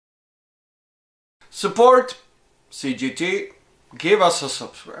Support CGT, give us a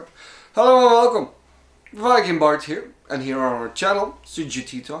subscribe. Hello and welcome, Viking Bart here, and here on our channel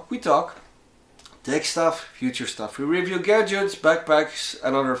CGT Talk, we talk tech stuff, future stuff. We review gadgets, backpacks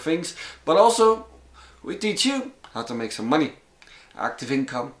and other things, but also we teach you how to make some money. Active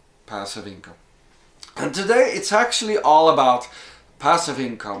income, passive income. And today it's actually all about passive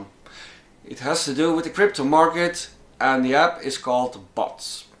income. It has to do with the crypto market, and the app is called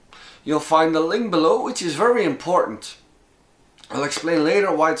Bots. You'll find the link below, which is very important. I'll explain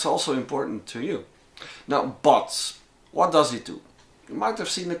later why it's also important to you. Now, Bots, what does it do? You might have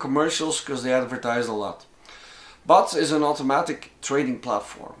seen the commercials because they advertise a lot. Bots is an automatic trading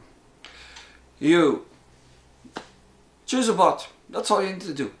platform. You choose a bot, that's all you need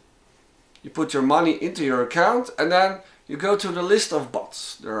to do. You put your money into your account and then you go to the list of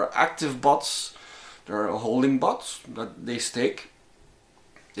bots. There are active bots, there are holding bots that they stake.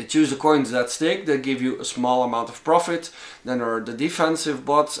 They choose the coins that stake, they give you a small amount of profit. Then there are the defensive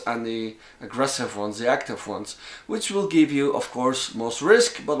bots and the aggressive ones, the active ones, which will give you, of course, most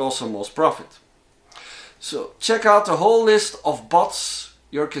risk but also most profit. So check out the whole list of bots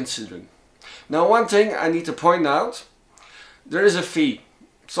you're considering. Now, one thing I need to point out, there is a fee.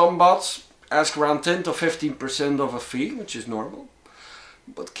 Some bots ask around 10 to 15% of a fee, which is normal.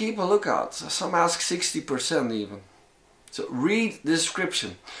 But keep a lookout, some ask 60% even. So read the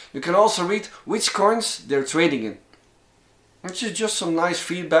description. You can also read which coins they're trading in. Which is just some nice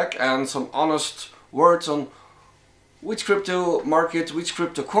feedback and some honest words on which crypto market, which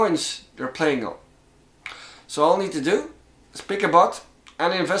crypto coins they're playing on. So all you need to do is pick a bot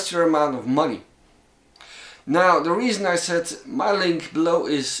and invest your amount of money. Now, the reason I said my link below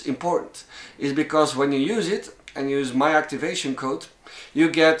is important is because when you use it and use my activation code, you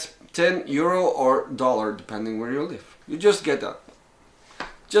get €10 or dollar depending where you live. You just get that.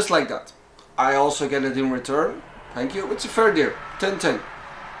 Just like that. I also get it in return. Thank you. It's a fair deal. 10-10.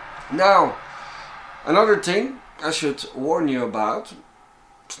 Now, another thing I should warn you about,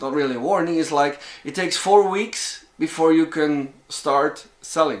 it's not really a warning, it's like it takes 4 weeks before you can start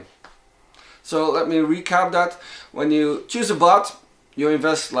selling. So let me recap that. When you choose a bot, you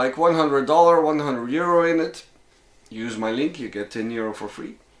invest like $100, €100 in it. Use my link, you get €10 for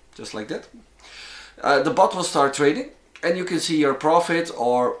free, just like that. The bot will start trading and you can see your profit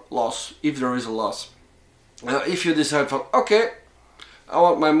or loss, if there is a loss. If you decide for, okay, I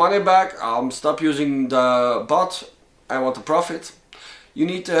want my money back, stop using the bot, I want the profit, you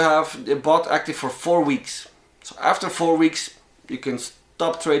need to have the bot active for 4 weeks. So after 4 weeks, you can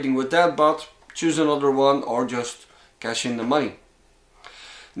stop trading with that bot, choose another one, or just cash in the money.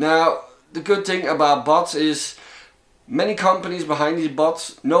 Now, the good thing about bots is many companies behind these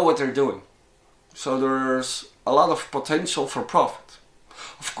bots know what they're doing. So there's a lot of potential for profit.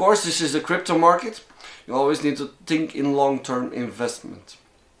 Of course, this is the crypto market. You always need to think in long-term investment.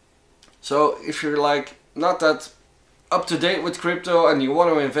 So if you're like not that up to date with crypto and you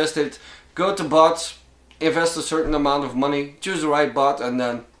want to invest it, go to bots, invest a certain amount of money, choose the right bot, and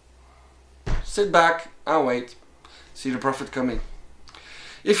then sit back and wait. See the profit come in.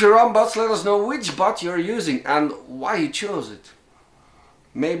 If you're on bots, let us know which bot you're using and why you chose it.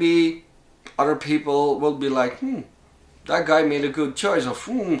 Maybe other people will be like, that guy made a good choice, of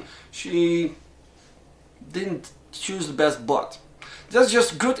she didn't choose the best bot. That's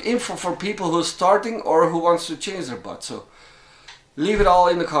just good info for people who's starting or who wants to change their bot. So leave it all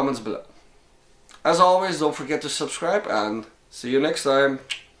in the comments below. As always, don't forget to subscribe and see you next time.